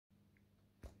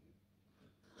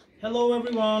Hello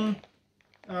everyone.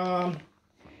 I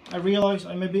realize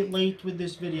I'm a bit late with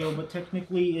this video, but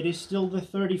technically it is still the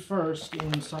 31st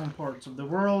in some parts of the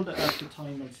world at the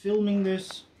time of filming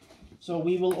this. So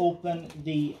we will open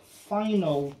the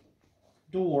final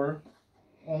door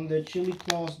on the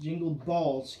Klaus Jingle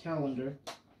Balls calendar.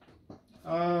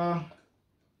 I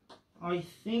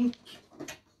think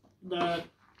that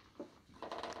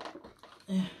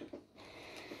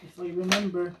if I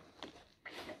remember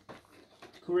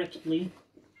correctly,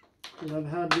 because I've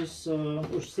had this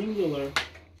or singular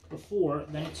before,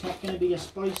 then it's not going to be a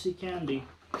spicy candy.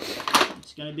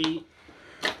 It's going to be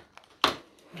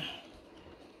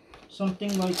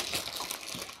something like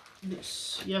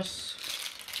this. Yes,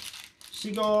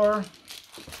 cigar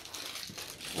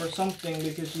or something,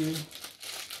 because you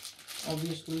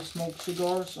obviously smoke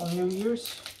cigars on New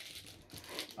Year's.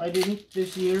 I didn't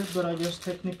this year, but I guess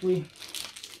technically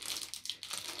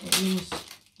it means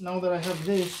now that I have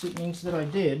this, it means that I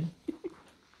did.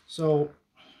 So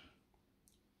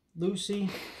Lucy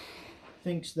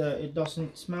thinks that it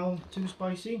doesn't smell too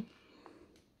spicy.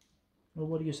 Well,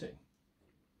 what do you say?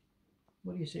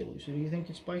 What do you say, Lucy? Do you think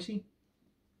it's spicy?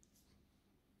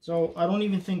 So I don't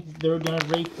even think they're gonna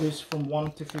rate this from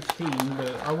 1 to 15,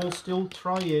 but I will still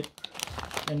try it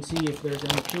and see if there's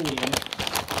any chili in it.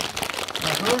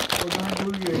 Now first, we're gonna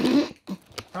do this.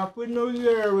 Happy New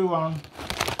Year, everyone!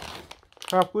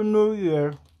 Happy New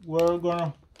Year! We're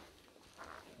gonna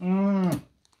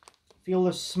feel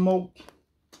the smoke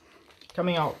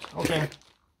coming out. Okay.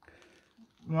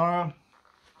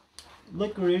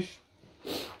 Licorice.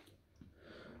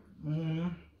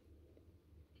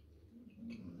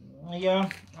 Yeah,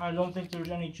 I don't think there's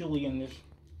any chili in this.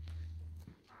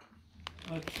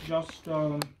 It's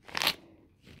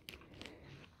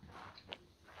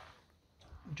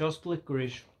just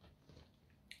licorice,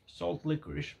 salt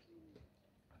licorice.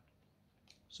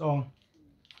 So,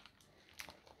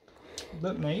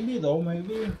 but maybe though,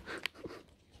 maybe.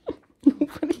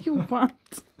 What do you want?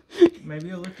 Maybe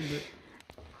a little bit.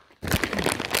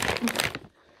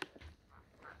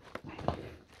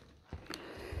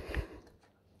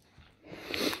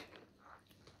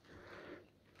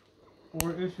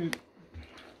 Or is it?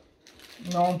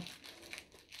 No.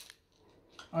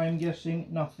 I'm guessing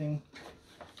nothing.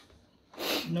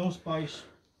 No spice.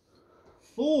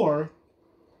 4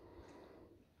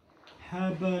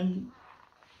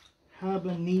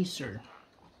 Habanese.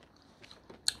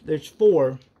 There's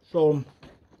 4, so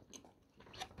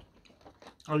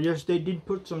I guess they did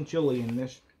put some chili in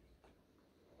this,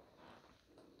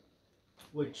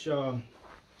 which I'm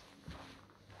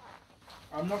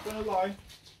not gonna lie,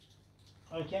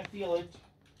 I can't feel it.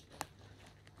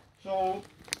 So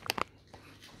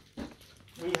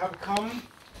we have come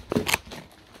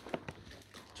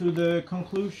to the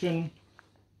conclusion.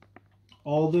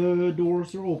 All the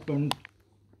doors are open.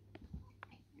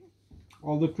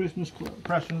 All the Christmas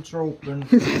presents are open.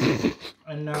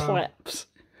 And Claps.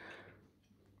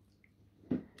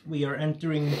 We are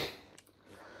entering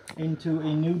into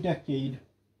a new decade,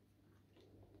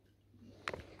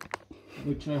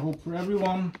 which I hope for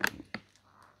everyone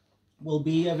will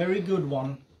be a very good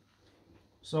one.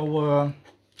 So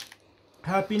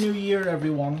Happy New Year,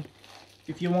 everyone.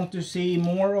 If you want to see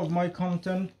more of my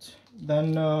content,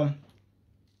 then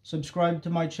subscribe to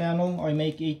my channel. I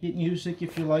make 8-bit music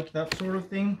if you like that sort of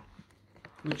thing,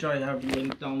 which I have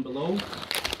linked down below.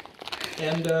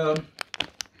 And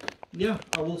yeah,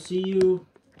 I will see you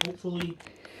hopefully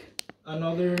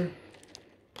another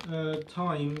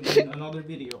time in another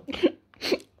video.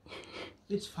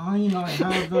 It's fine, I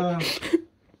have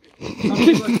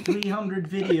something like 300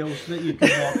 videos that you can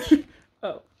watch.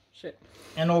 Oh, shit.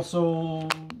 And also,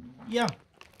 yeah,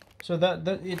 so that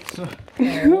it's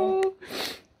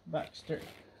Baxter.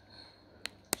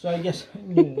 So I guess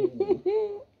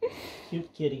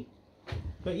cute kitty.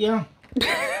 But yeah.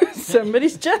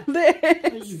 Somebody's jealous. Are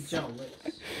you jealous?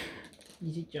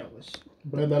 Is he jealous?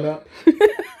 Blah, blah, blah.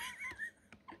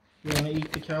 You want to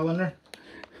eat the calendar?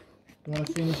 You want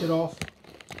to finish it off?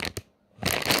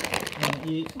 You want to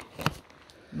eat?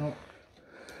 No.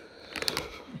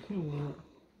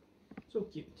 So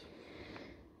cute.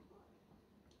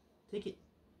 Take it.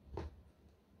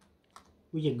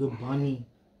 Oh, you good bunny.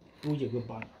 Oh, you good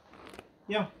bunny.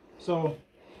 Yeah, so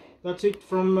that's it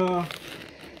from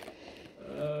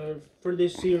for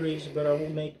this series, but I will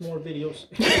make more videos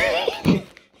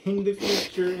in the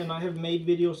future, and I have made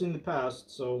videos in the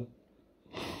past, so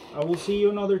I will see you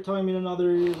another time in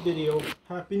another video.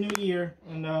 Happy New Year,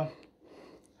 and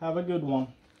have a good one.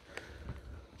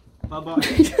 Bye bye.